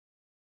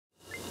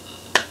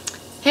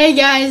Hey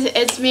guys,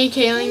 it's me,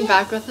 Kayleen,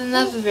 back with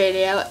another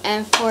video,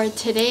 and for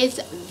today's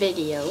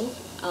video,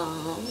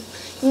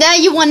 now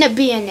you want to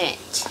be in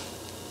it.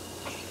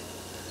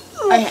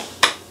 Okay.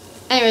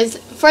 Anyways,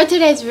 for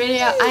today's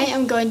video, I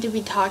am going to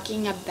be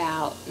talking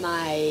about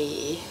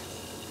my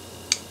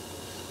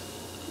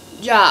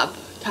job,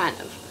 kind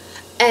of,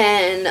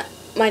 and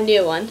my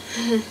new one.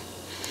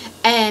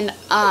 And,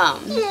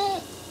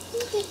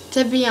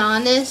 to be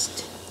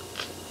honest,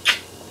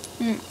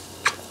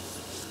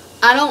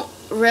 I don't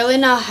really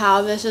know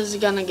how this is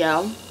gonna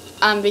go,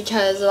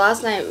 because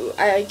last night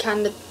I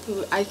kind of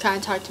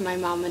talked to my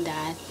mom and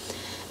dad,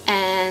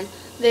 and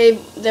they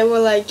were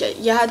like,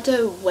 you have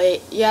to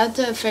wait, you have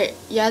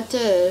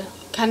to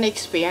kind of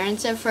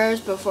experience it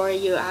first before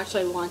you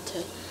actually want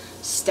to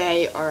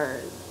stay or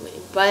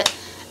leave. But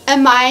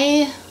on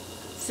my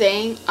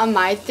thing,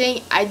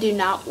 I do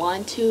not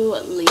want to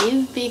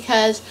leave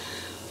because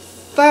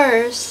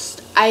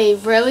first I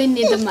really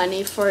need the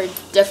money for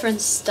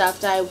different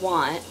stuff that I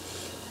want.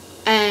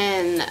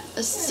 And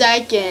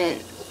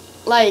second,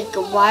 like,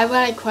 why would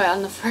I quit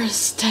on the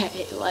first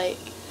day? Like,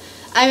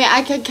 I mean,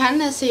 I could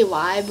kind of see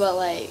why, but,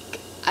 like,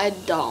 I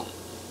don't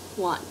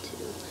want to.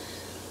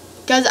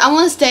 Because I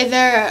want to stay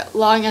there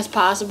long as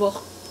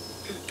possible,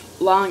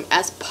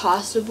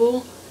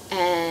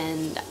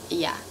 and,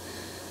 yeah.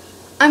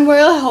 I'm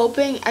really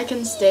hoping I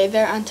can stay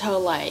there until,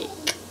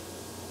 like,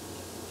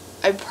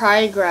 I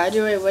probably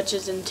graduate, which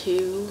is in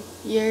 2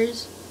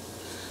 years.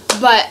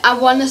 But I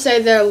want to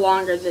stay there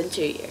longer than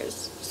 2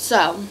 years.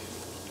 So,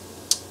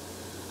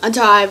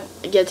 until I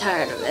get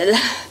tired of it.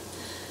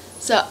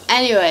 So,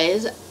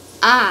 anyways,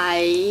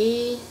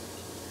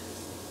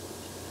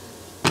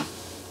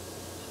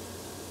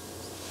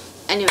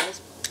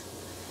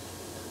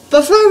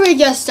 before we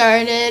get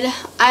started,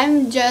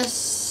 I'm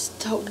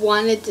just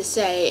wanted to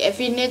say, if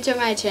you're new to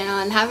my channel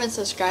and haven't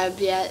subscribed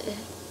yet,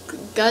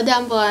 go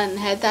down below and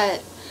hit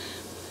that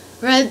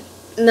red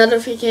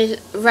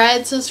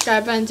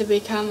subscribe button to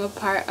become a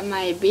part of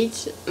my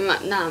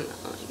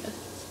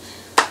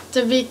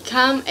to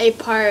become a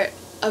part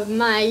of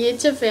my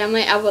YouTube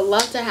family. I would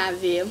love to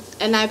have you,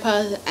 and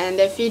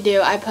if you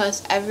do, I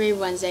post every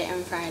Wednesday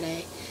and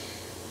Friday.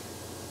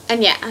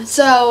 And yeah,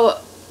 so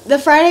the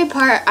Friday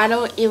part I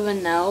don't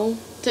even know,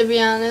 to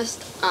be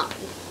honest.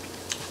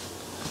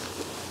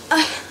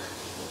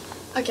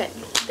 Okay,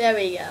 there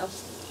we go.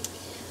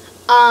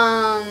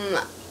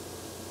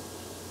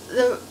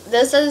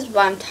 This is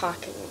what I'm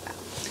talking about.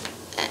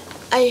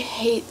 I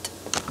hate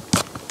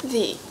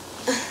the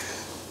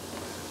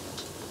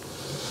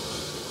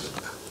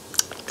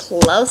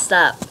close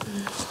up.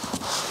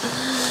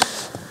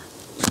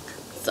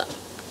 So,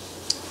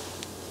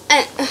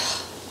 and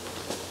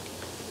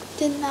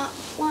did not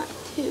want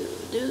to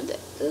do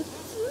this.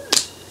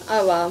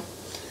 Oh well.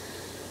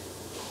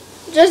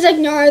 Just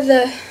ignore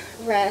the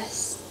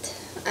rest.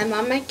 I'm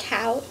on my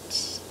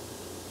couch.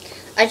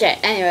 Okay,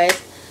 anyways.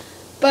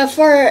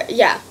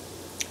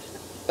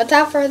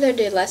 Without further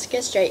ado, let's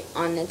get straight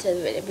on into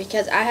the video,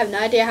 because I have no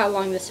idea how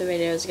long this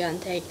video is going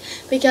to take,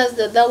 because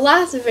the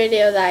last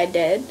video that I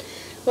did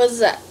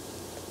was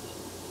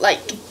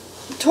like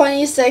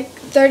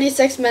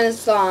 36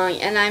 minutes long,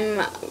 and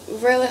I'm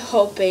really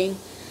hoping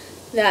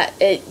that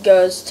it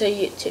goes to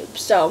YouTube.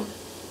 So,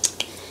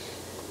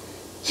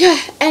 yeah,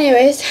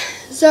 anyways,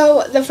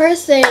 so the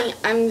first thing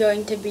I'm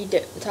going to be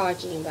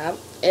talking about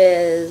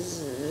is,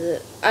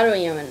 I don't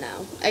even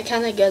know. It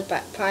kind of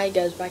probably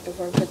goes back and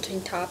forth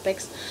between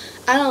topics.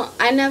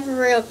 I never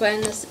really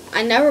planned this.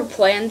 I never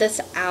planned this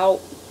out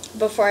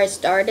before I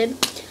started.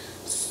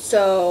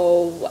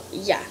 So,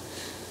 yeah.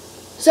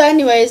 So,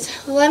 anyways,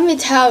 let me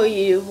tell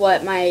you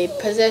what my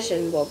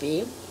position will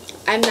be.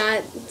 I'm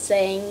not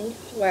saying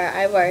where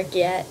I work,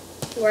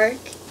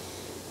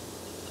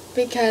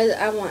 because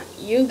I want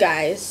you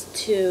guys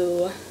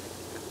to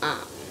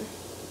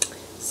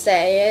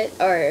say it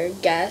or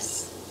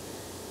guess.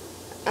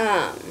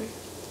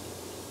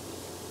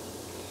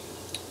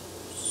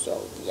 So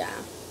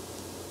yeah,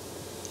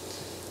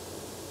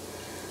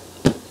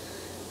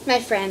 my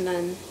friend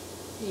on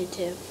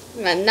YouTube,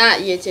 well, not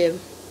YouTube.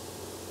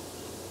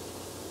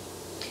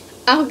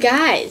 Oh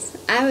guys,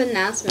 I have an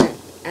announcement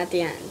at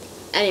the end.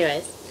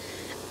 Anyways,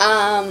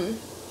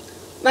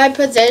 my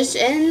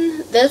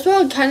position, this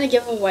will kind of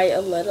give away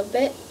a little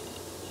bit.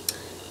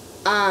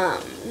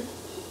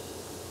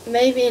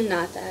 Maybe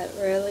not that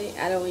really,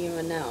 I don't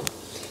even know.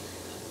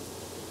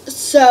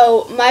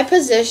 So, my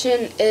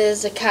position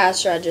is a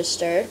cash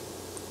register,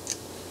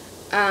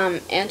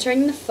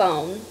 answering the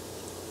phone,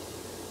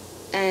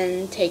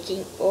 and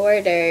taking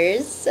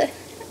orders,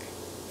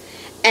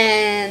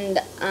 and,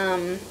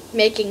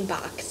 making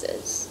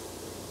boxes.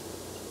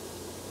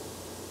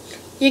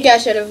 You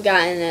guys should have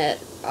gotten it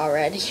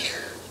already.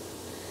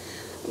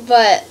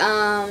 But,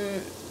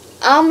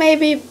 I'll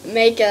maybe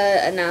make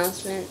an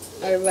announcement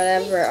or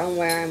whatever on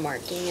where I'm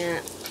working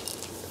at,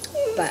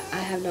 but I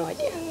have no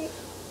idea.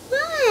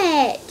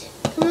 What?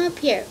 Come up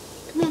here.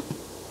 Come on.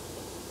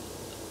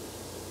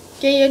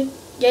 Get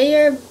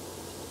your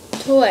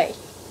toy.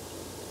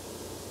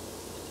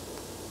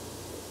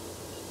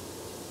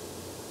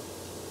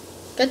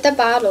 Get the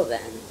bottle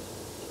then.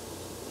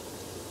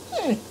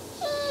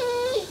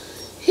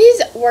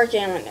 He's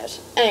working on this.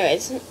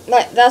 Anyways,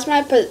 like that's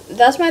my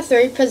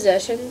 3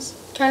 positions,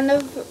 kind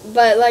of.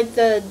 But like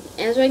the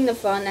answering the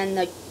phone and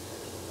the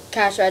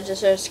cash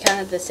register is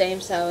kind of the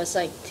same, so it's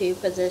like 2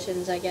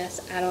 positions, I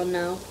guess. I don't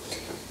know.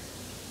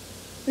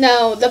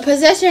 No, the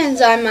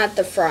positions I'm at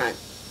the front.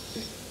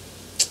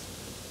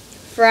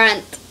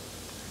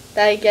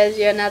 That gives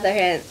you another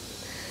hint.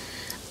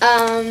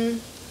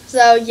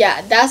 So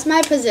yeah, that's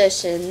my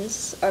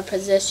positions or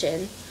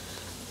position.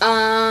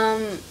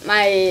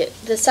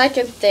 The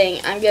second thing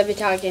I'm gonna be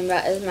talking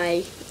about is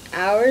my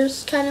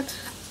hours, kind of.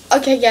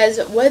 Okay, guys,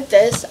 with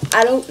this,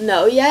 I don't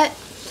know yet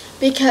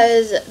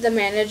because the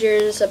manager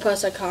is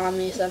supposed to call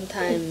me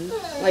sometime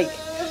like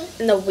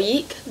in the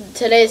week.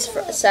 Today's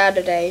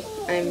Saturday.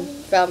 I'm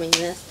filming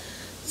this,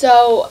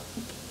 so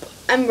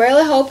I'm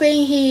really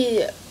hoping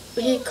he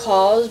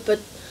calls, but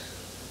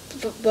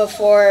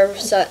before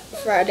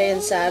Friday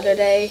and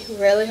Saturday.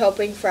 Really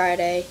hoping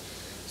Friday.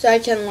 So I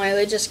can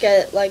literally just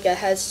get like a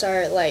head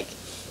start. Like,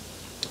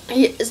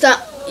 it's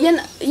not, you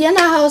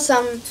know how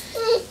some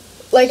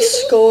like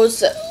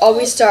schools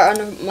always start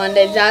on a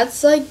Monday.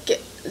 That's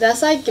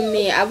like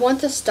me. I want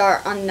to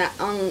start on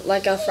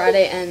like a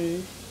Friday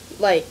and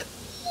like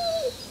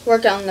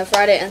work on the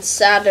Friday and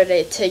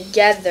Saturday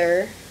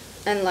together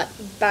and like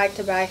back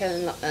to back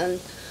and I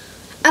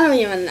don't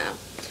even know.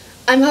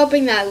 I'm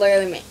hoping that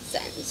literally makes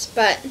sense,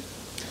 but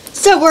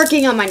still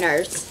working on my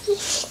nerves.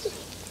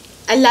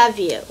 I love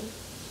you.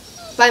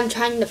 But I'm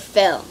trying to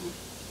film.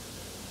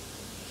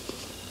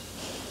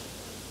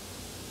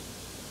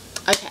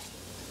 Okay.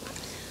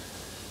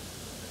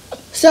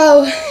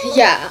 So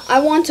yeah, I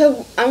want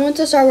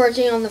to start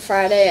working on the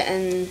Friday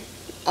and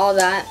all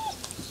that.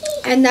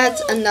 And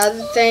that's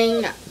another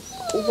thing,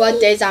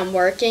 what days I'm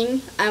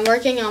working. I'm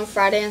working on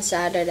Friday and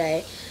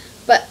Saturday.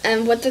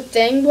 And what the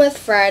thing with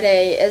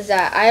Friday is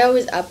that I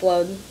always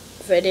upload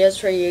videos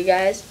for you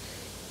guys.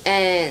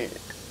 And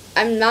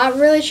I'm not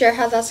really sure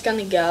how that's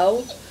gonna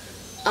go.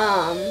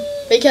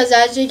 Because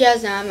as you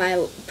guys know in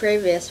my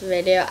previous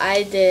video,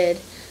 I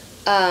did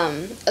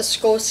a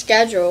school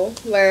schedule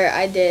where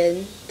I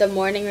did the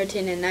morning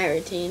routine and night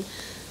routine.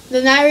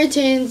 The night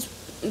routine's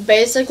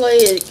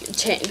basically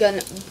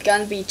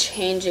gonna be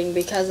changing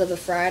because of the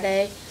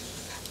Friday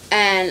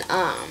and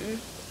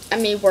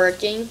me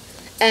working.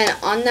 And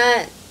on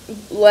that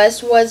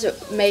list was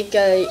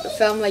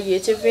film a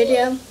YouTube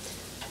video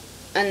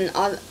and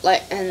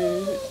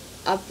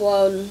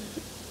upload.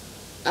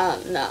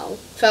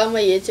 Film a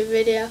YouTube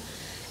video,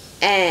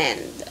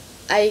 and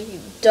I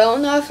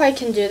don't know if I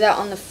can do that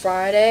on the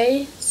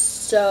Friday,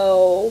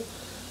 so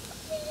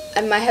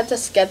I might have to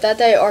skip that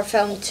day or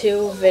film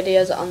 2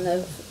 videos on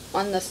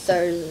the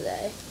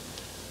Thursday.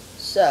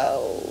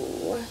 So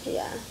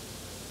yeah.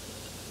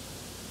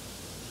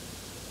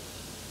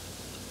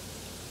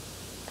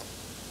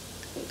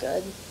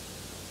 Good.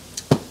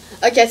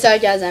 Okay, sorry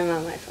guys, I'm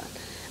on my phone.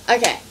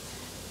 Okay.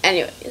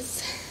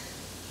 Anyways.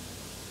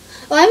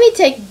 Let me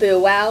take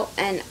Boo out,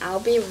 and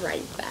I'll be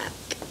right back.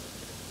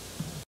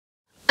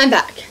 I'm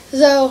back.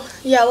 So,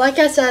 yeah, like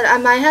I said, I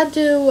might have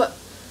to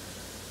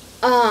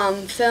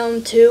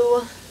film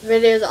 2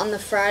 videos on the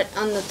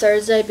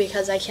Thursday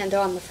because I can't do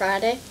it on the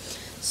Friday.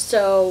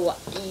 So,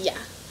 yeah.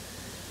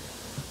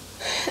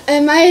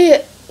 And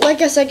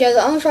like I said, guys,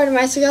 on the Friday,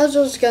 my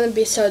schedule is gonna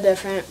be so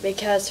different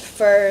because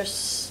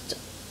first,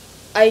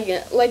 I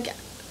get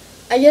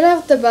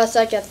off the bus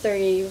like at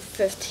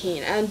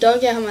 3:15 and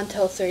don't get home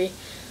until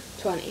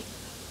 3:20.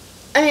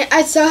 I mean,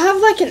 I still have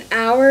like an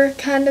hour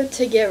kind of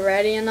to get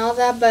ready and all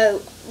that,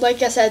 but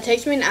like I said, it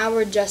takes me an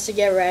hour just to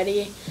get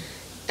ready,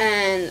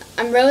 and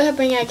I'm really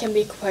hoping I can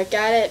be quick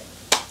at it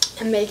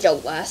and make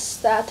it less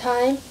that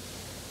time.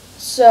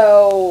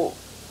 So,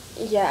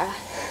 yeah.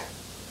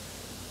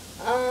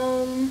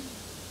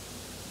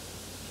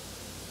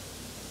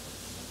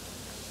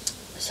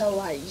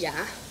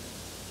 Yeah.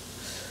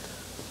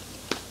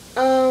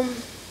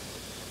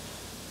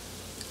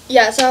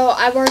 Yeah, so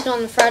I work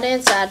on Friday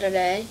and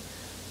Saturday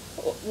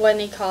when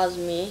he calls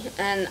me,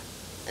 and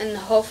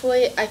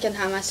hopefully I can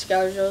have my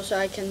schedule so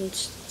I can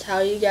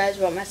tell you guys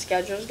what my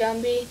schedule is gonna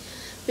be,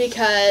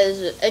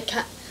 because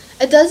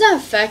it doesn't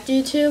affect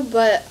YouTube,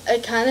 but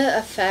it kind of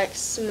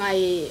affects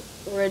my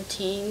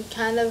routine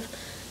kind of,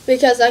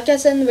 because like I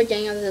said in the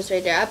beginning of this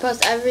video, I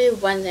post every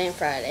Wednesday and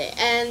Friday,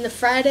 and the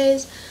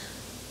Fridays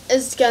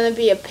is gonna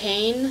be a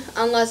pain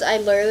unless I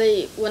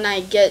literally, when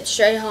I get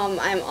straight home,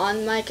 I'm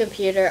on my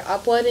computer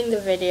uploading the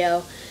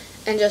video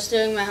and just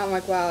doing my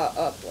homework while it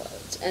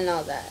uploads and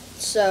all that.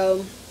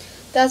 So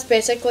that's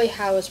basically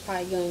how it's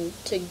probably going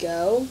to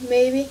go,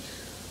 maybe.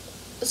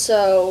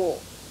 So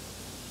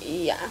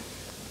yeah.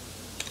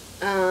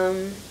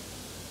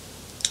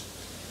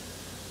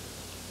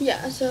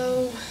 Yeah,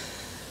 so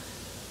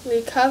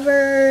we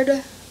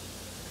covered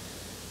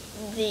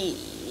the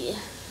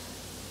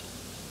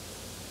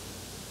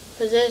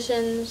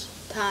positions,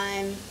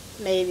 time,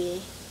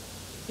 maybe.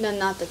 No,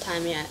 not the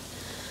time yet.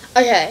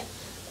 Okay.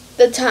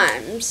 the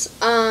times.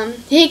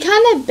 He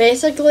kind of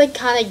basically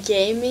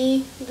gave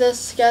me the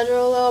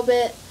schedule a little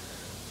bit.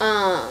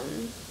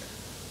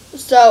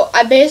 So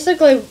I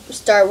basically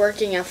start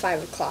working at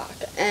 5 o'clock,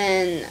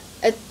 and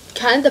it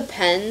kind of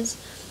depends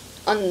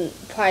on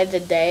probably the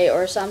day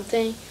or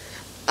something.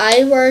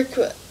 I work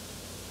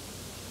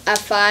at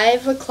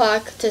 5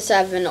 o'clock to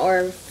 7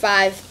 or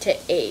 5 to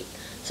 8.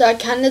 So it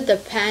kind of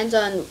depends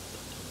on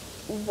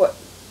what,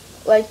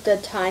 like, the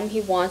time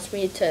he wants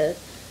me to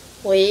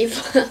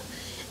leave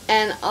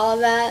and all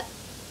that.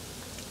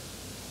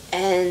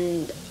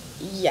 And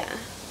yeah.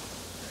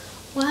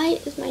 Why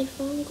is my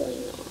phone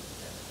going off?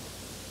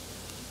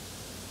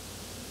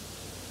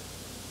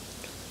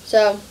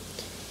 So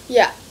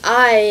yeah,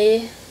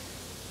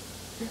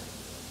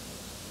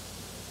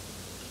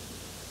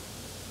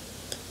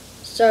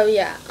 so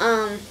yeah,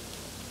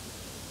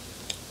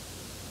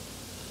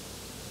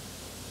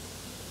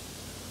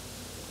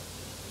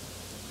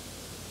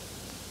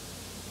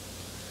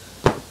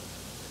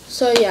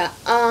 so yeah,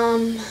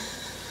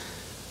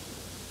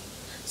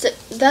 so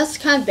that's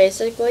kind of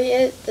basically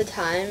it, the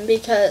time,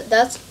 because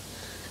that's,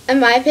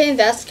 in my opinion,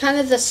 that's kind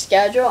of the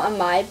schedule, in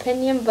my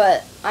opinion,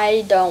 but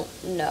I don't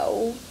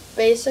know,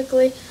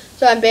 basically.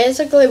 So I'm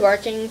basically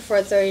working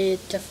for 3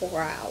 to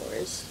 4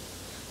 hours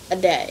a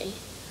day,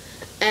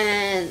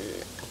 and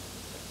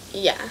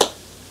yeah.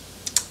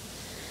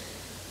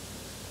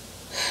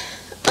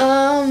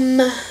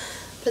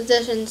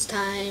 Positions,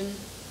 time,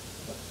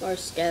 or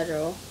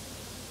schedule,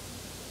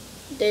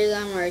 days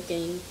I'm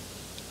working.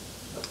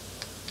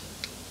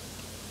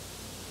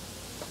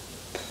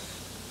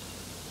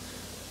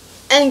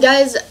 And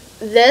guys,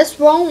 this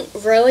won't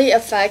really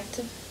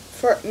affect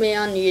for me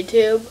on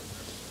YouTube,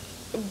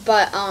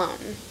 but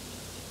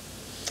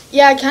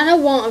yeah, it kind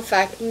of won't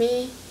affect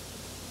me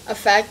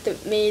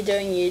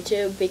doing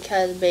YouTube,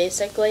 because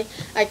basically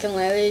I can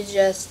literally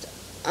just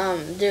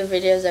do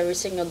videos every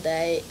single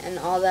day and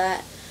all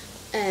that,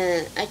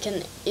 and I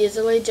can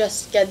easily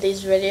just get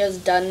these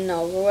videos done and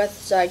over with,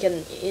 so I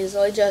can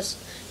easily just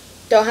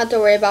don't have to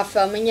worry about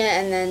filming it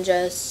and then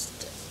just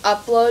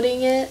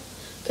uploading it,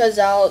 because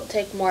that'll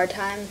take more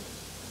time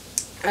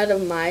out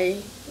of my,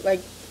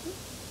 like,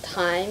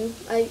 time.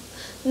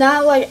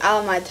 Not like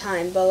out of my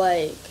time, but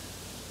like,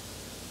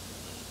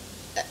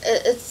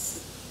 it's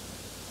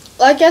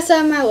like I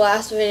said in my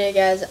last video,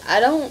 guys, I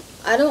don't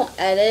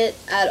edit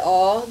at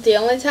all. The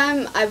only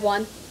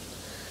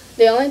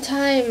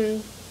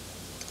time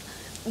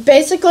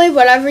basically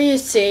whatever you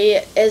see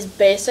is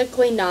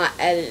basically not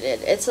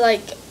edited. It's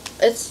like,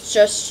 it's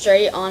just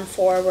straight on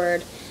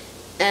forward.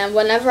 And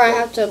whenever I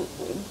have to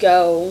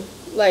go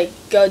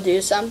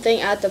do something,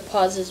 I have to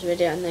pause this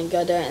video and then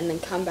go do it and then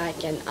come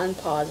back and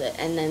unpause it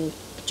and then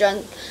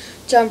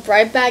jump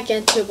right back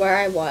into where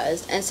I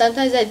was. And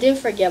sometimes I do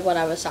forget what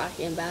I was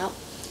talking about.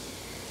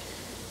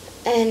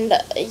 And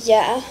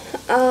yeah,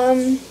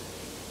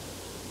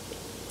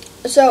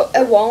 so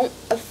it won't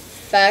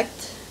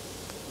affect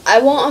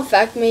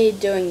me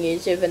doing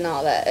YouTube and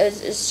all that.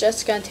 It's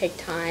just gonna take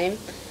time.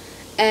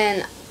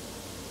 And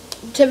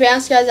to be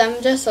honest, guys,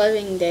 I'm just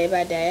living day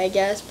by day, I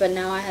guess, but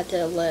now I have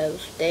to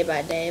live day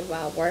by day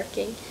while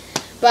working.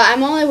 But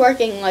I'm only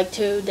working like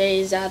 2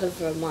 days out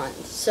of a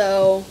month,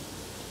 so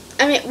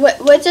I mean,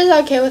 which is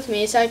okay with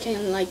me, so I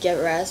can like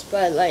get rest.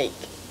 But like,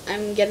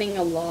 I'm getting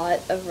a lot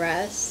of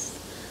rest.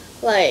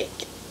 Like,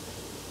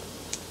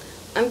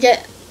 I'm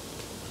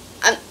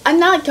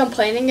not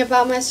complaining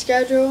about my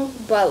schedule,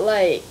 but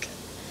like,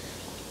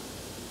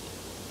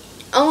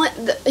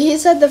 he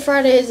said the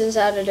Fridays and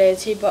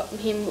Saturdays he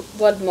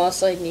would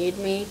mostly need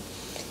me,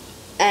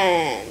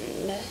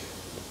 and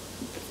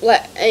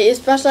like,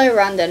 especially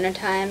around dinner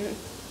time,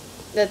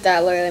 that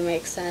literally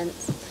makes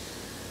sense.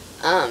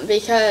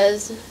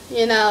 Because,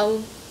 you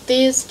know,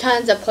 these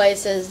kinds of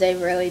places, they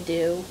really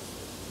do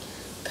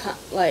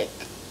like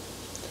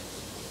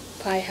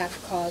probably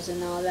have calls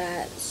and all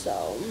that.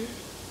 So,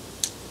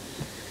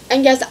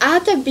 and guys, I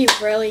have to be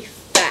really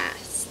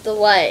fast,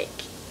 like,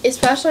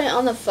 especially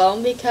on the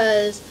phone,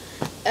 because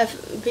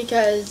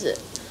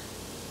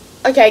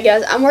okay,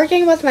 guys, I'm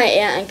working with my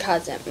aunt and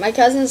cousin. My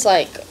cousin's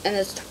like in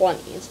his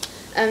 20s,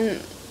 and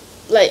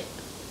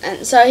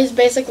so he's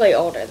basically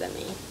older than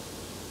me,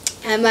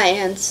 and my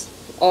aunt's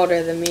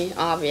older than me,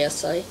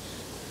 obviously.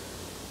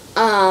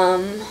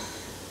 So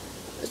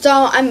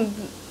I'm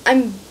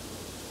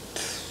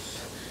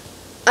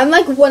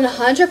like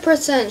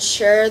 100%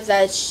 sure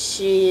that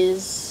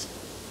she's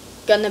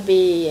gonna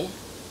be,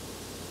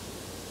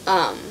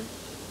 I'm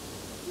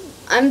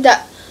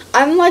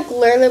like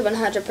literally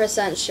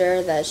 100%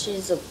 sure that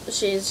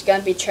she's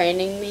gonna be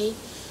training me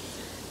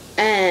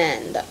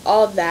and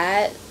all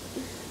that.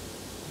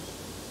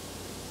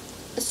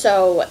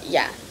 So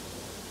yeah.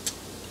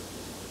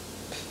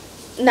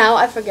 Now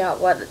I forgot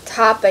what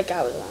topic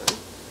I was on.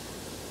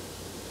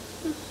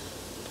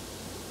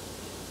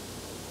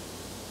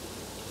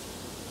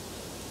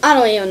 I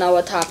don't even know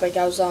what topic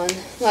I was on.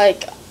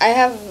 Like, I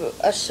have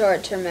a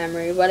short-term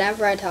memory.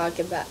 Whatever I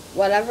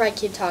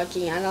keep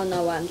talking, I don't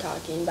know what I'm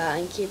talking about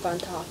and keep on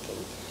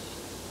talking.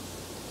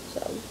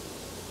 So,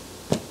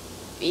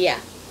 yeah.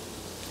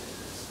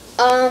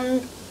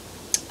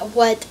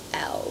 What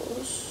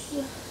else?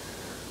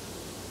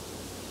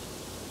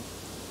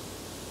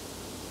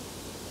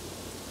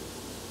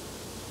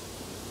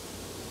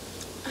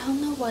 I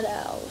don't know what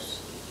else.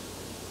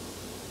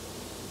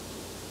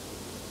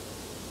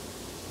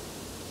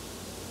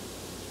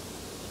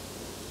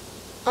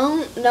 I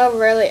don't know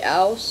really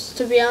else,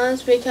 to be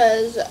honest,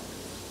 because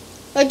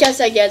like I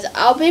said, guys,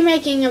 I'll be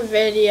making a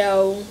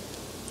video.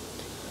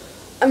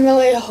 I'm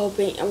really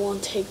hoping it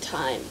won't take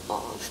time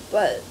off,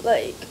 but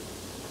like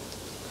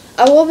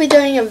I will be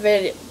doing a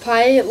video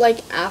probably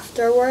like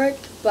after work,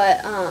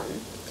 but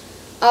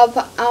I'll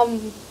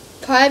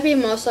probably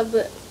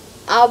be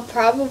I'll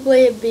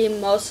probably be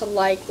most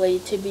likely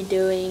to be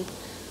doing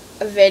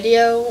a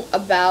video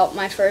about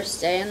my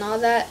first day and all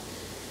that.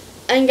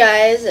 And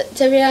guys,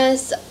 to be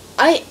honest,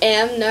 I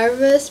am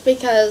nervous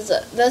because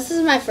this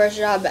is my first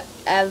job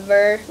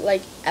ever,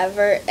 like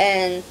ever,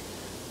 and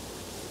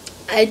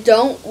I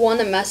don't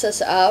want to mess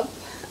this up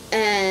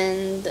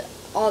and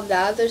all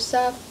that other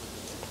stuff.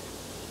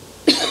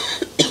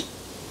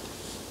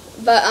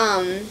 But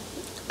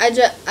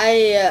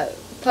I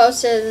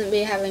posted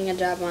me having a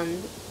job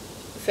on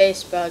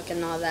Facebook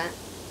and all that,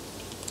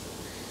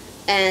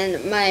 and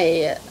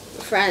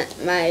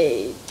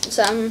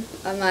some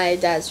of my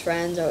dad's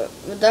friends, or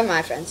they're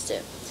my friends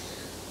too,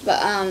 but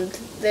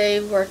they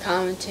were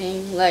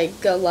commenting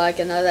like good luck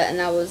and all that,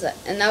 and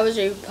I was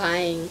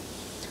replying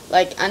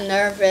like I'm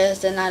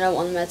nervous and I don't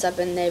want to mess up,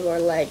 and they were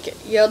like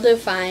you'll do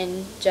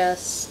fine,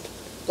 just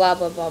blah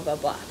blah blah blah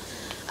blah.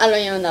 I don't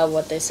even know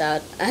what they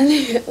said.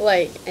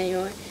 Like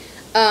anyway,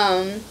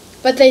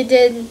 but they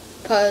did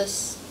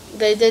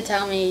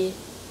tell me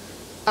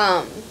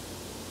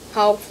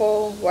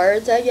helpful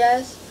words, I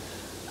guess.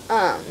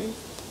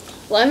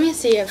 Let me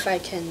see if I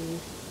can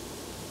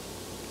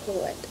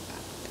pull it up.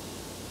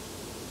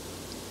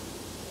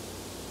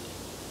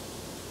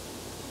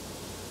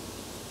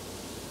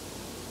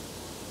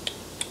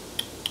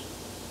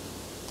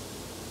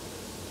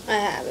 I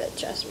have it,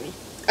 trust me.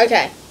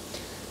 Okay,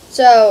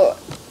 so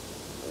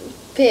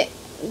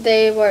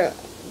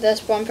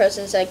this one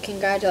person said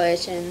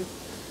congratulations.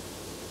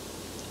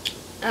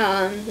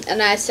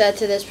 And I said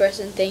to this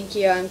person, thank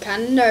you. I'm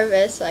kind of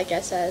nervous, like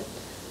I said.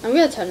 I'm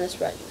going to turn this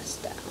brightness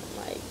down.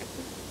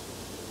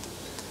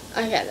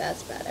 Okay,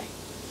 that's better.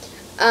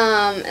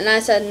 And I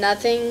said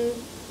nothing.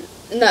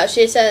 No,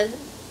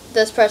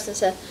 this person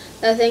said,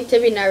 nothing to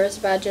be nervous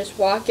about. Just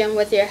walk in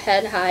with your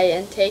head high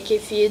and take a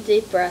few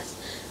deep breaths.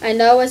 I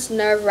know it's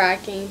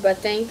nerve-wracking, but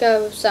think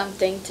of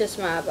something to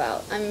smile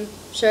about. I'm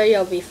sure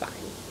you'll be fine.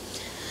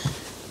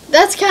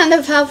 That's kind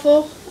of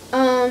helpful.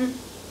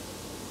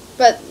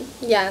 But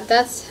yeah,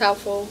 that's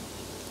helpful.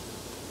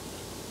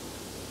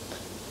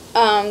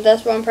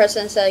 This one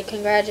person said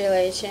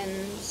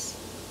congratulations.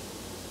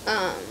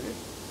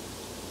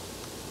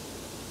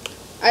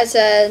 I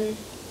said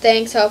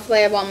thanks,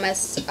 hopefully I won't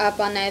mess up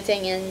on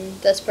anything, and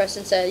this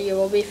person said you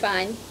will be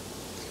fine.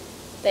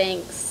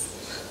 Thanks.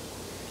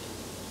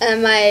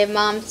 And my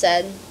mom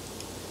said,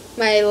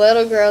 my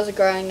little girl's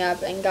growing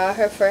up and got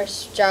her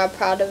first job.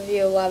 Proud of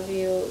you, love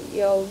you.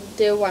 You'll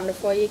do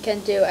wonderful. You can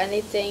do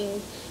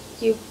anything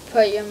you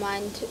put your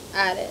mind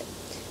at it,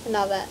 and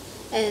all that.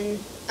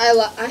 And I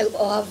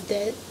loved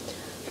it.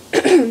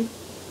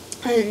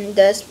 and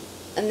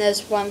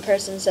this one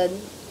person said,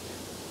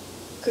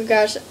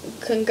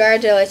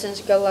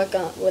 congratulations, good luck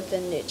with the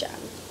new job.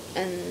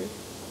 And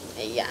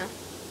yeah.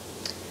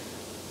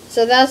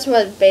 So that's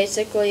what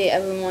basically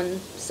everyone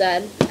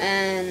said,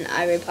 and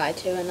I replied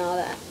to and all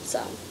that. So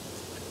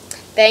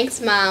thanks,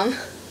 Mom.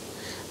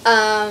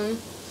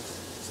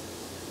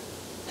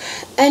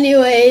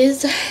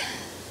 Anyways,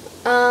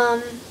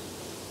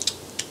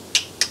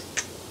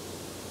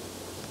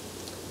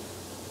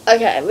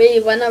 okay, we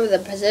went over the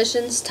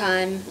positions,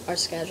 time, or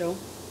schedule,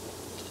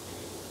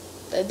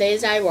 the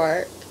days I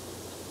work,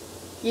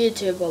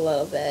 YouTube a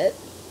little bit.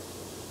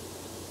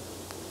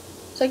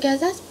 So guys,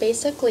 that's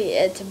basically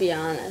it, to be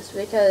honest,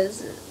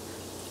 because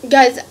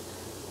guys,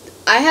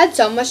 I had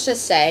so much to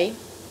say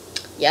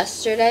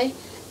yesterday,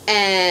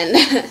 and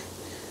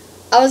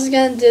I was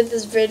gonna do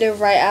this video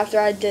right after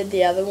I did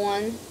the other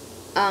one,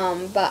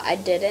 but I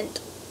didn't,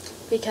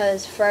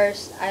 because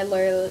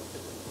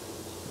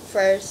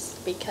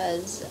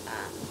because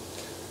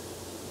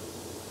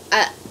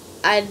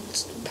I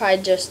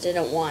probably just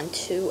didn't want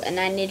to, and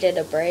I needed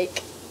a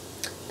break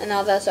and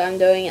all that, so I'm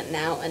doing it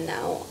now, and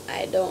now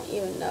I don't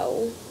even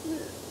know.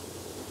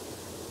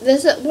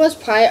 This was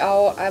probably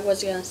all I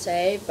was gonna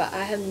say, but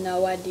I have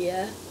no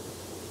idea.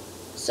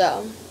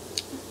 So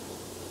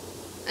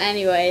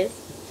anyways,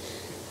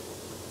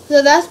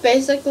 so that's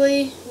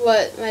basically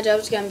what my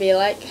job's gonna be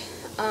like,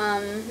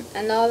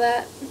 and all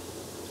that.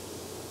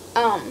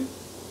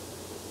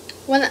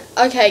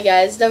 Okay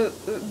guys, the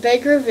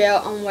big reveal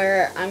on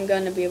where I'm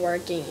gonna be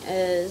working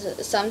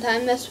is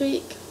sometime this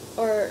week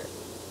or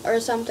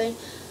something,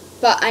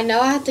 but I know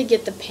I have to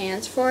get the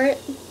pants for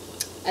it,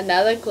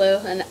 another clue,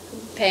 and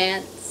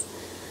pants,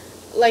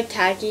 like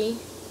tacky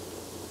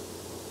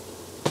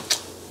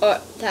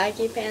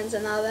pants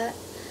and all that.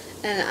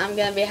 and I'm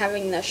gonna be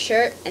having the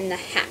shirt and the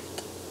hat.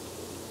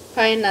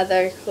 Probably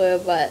another clue,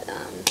 but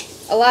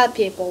a lot of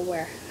people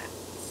wear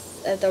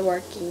hats if they're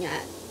working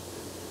at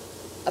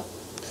a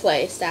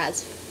place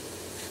that's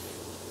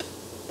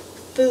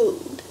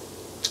food.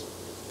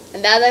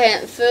 And the other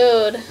hand,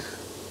 food.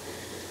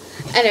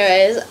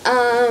 Anyways,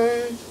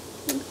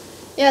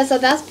 yeah, so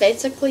that's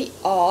basically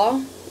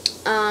all.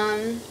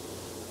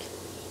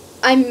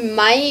 I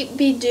might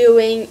be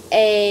doing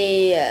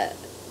a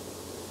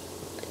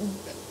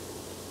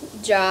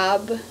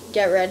job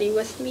get ready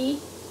with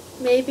me,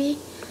 maybe,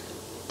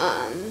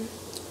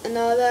 and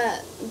all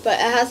that, but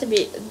it has to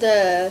be,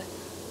 the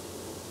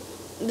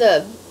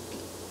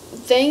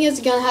thing is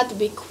gonna have to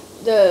be,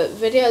 the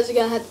video is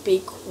gonna have to be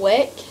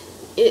quick,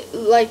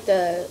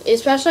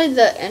 especially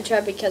the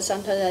intro, because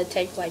sometimes it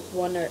takes like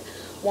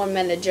 1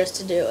 minute just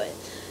to do it,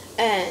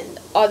 and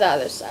all the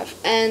other stuff.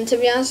 And to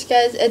be honest,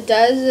 guys, it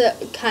does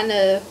kind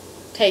of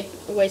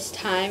waste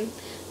time,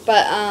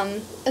 but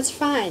it's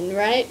fine,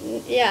 right?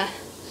 Yeah.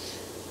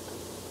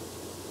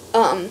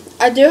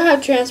 I do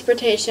have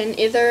transportation.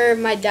 Either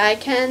my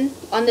dad can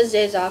on his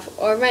days off,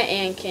 or my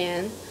aunt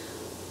can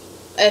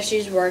if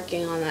she's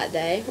working on that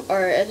day,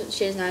 or if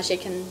she's not, she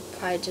can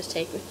probably just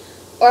take me,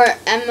 or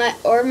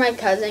my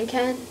cousin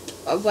can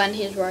when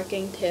he's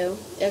working too,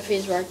 if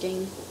he's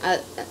working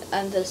at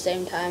the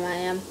same time I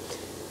am.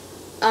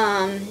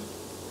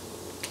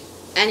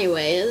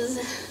 Anyways,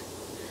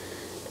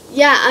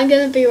 yeah, I'm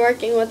gonna be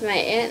working with my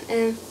aunt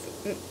and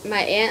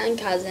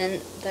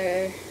cousin.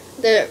 They're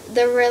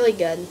really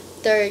good.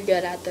 They're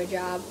good at their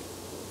job.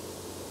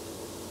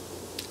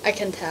 I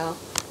can tell.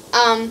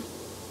 And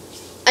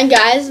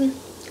guys,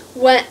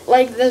 when,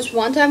 like, this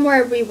one time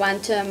where we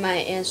went to my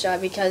aunt's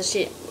job, because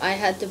I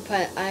had to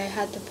put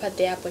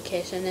the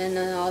application in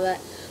and all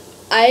that.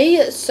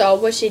 I saw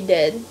what she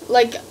did.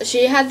 Like,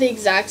 she had the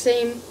exact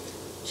same.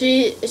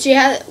 She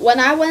had, when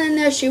I went in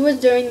there, she was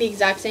doing the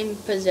exact same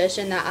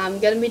position that I'm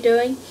gonna be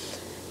doing,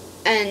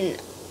 and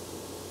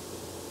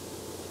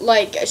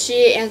like,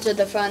 she answered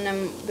the phone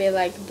and be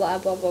like, blah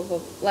blah blah blah,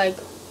 like,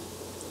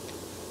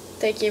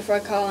 thank you for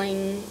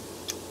calling,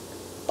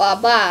 blah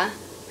blah,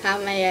 how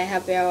may I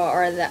help you,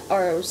 or that,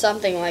 or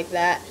something like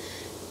that.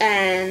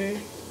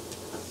 And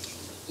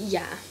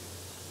yeah,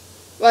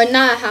 well,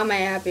 not how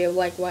may I help you,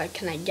 like, what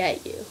can I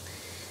get you,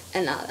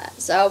 and all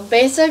that. So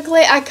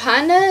basically, I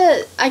kind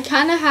of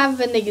have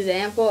an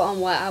example on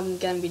what I'm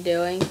gonna be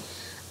doing.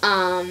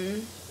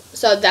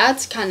 So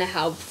that's kind of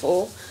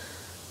helpful.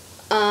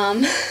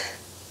 So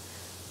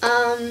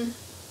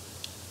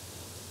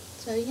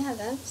yeah,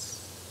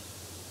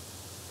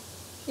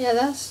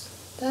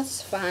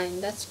 that's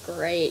fine. That's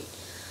great.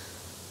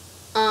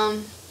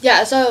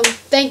 Yeah, so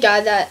thank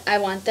God that I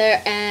went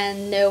there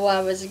and now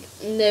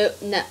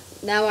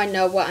I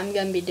know what I'm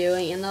gonna be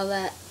doing and all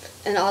that.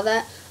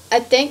 I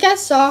think I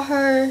saw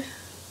her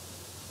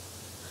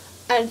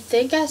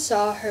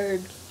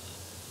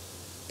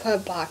put a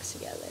box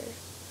together.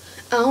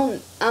 I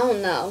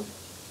don't know.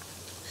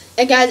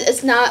 And guys,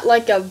 it's not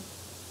like a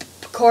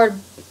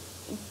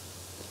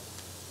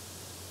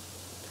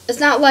it's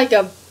not like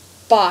a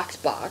box.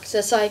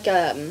 It's like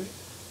a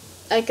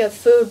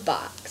food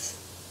box.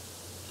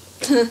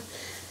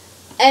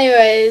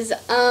 Anyways,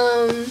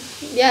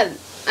 yeah,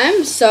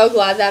 I'm so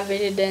glad that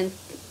video didn't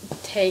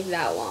take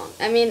that long.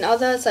 I mean,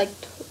 although it's like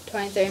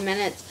 23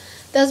 minutes,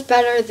 that's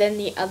better than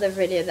the other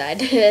video that I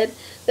did,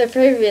 the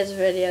previous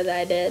video that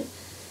I did.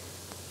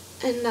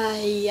 And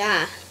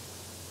yeah.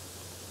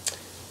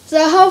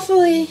 So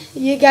hopefully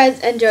you guys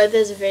enjoyed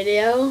this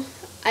video.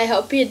 I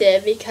hope you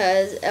did,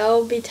 because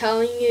it'll be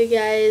telling you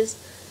guys,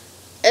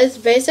 it's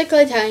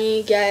basically telling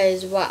you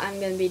guys what I'm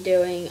going to be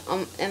doing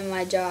in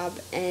my job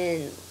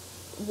and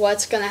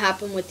what's going to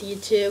happen with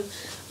YouTube.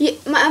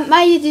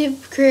 My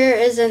YouTube career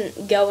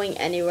isn't going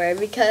anywhere,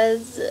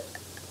 because,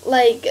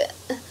 like,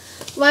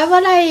 why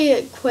would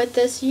I quit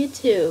this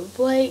YouTube?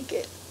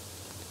 Like,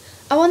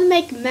 I want to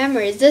make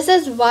memories. This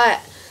is why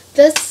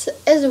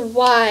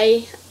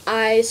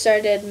I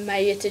started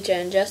my YouTube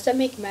channel, just to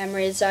make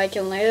memories, so I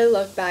can later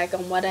look back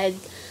on what I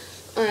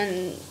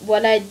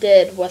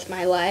did with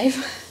my life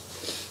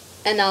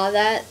and all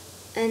that.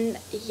 And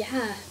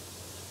yeah,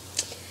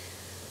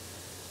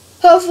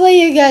 hopefully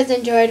you guys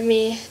enjoyed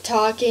me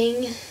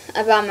talking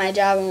about my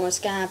job and what's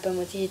gonna happen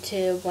with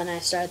YouTube when I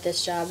start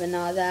this job and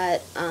all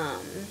that,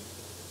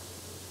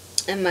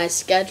 and my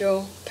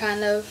schedule,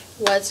 kind of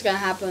what's gonna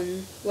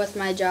happen with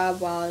my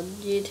job while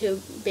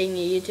being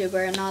a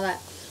YouTuber and all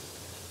that.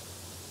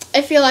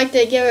 If you liked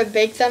it, give it a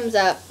big thumbs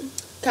up.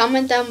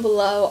 Comment down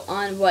below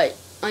on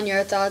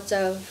your thoughts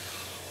of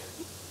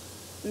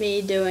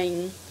me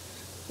doing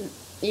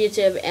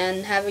YouTube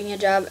and having a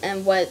job,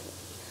 and what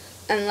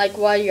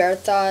are your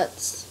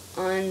thoughts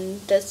on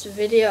this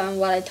video and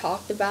what I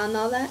talked about and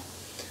all that.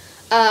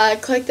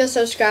 Click the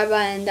subscribe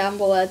button down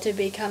below to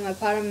become a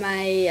part of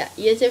my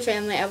YouTube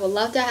family. I would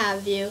love to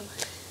have you.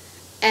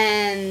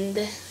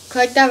 And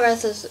click that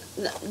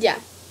yeah.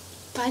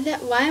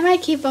 Why am I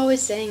keep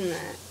always saying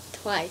that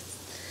twice?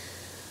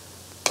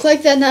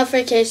 Click the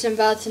notification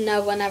bell to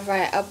know whenever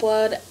I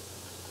upload.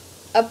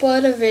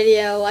 upload a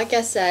video. Like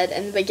I said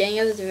in the beginning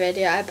of this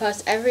video, I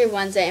post every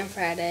Wednesday and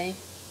Friday.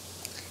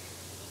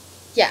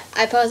 Yeah,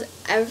 I post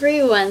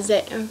every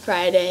Wednesday and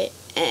Friday,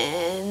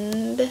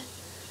 and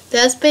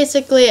that's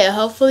basically it.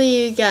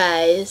 Hopefully you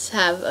guys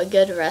have a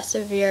good rest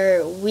of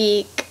your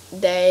week,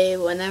 day,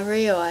 whenever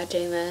you're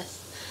watching this.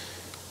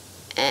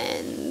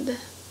 And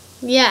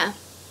yeah,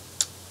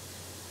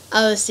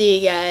 I will see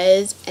you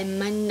guys in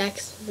my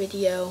next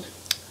video.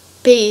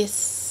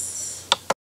 Peace.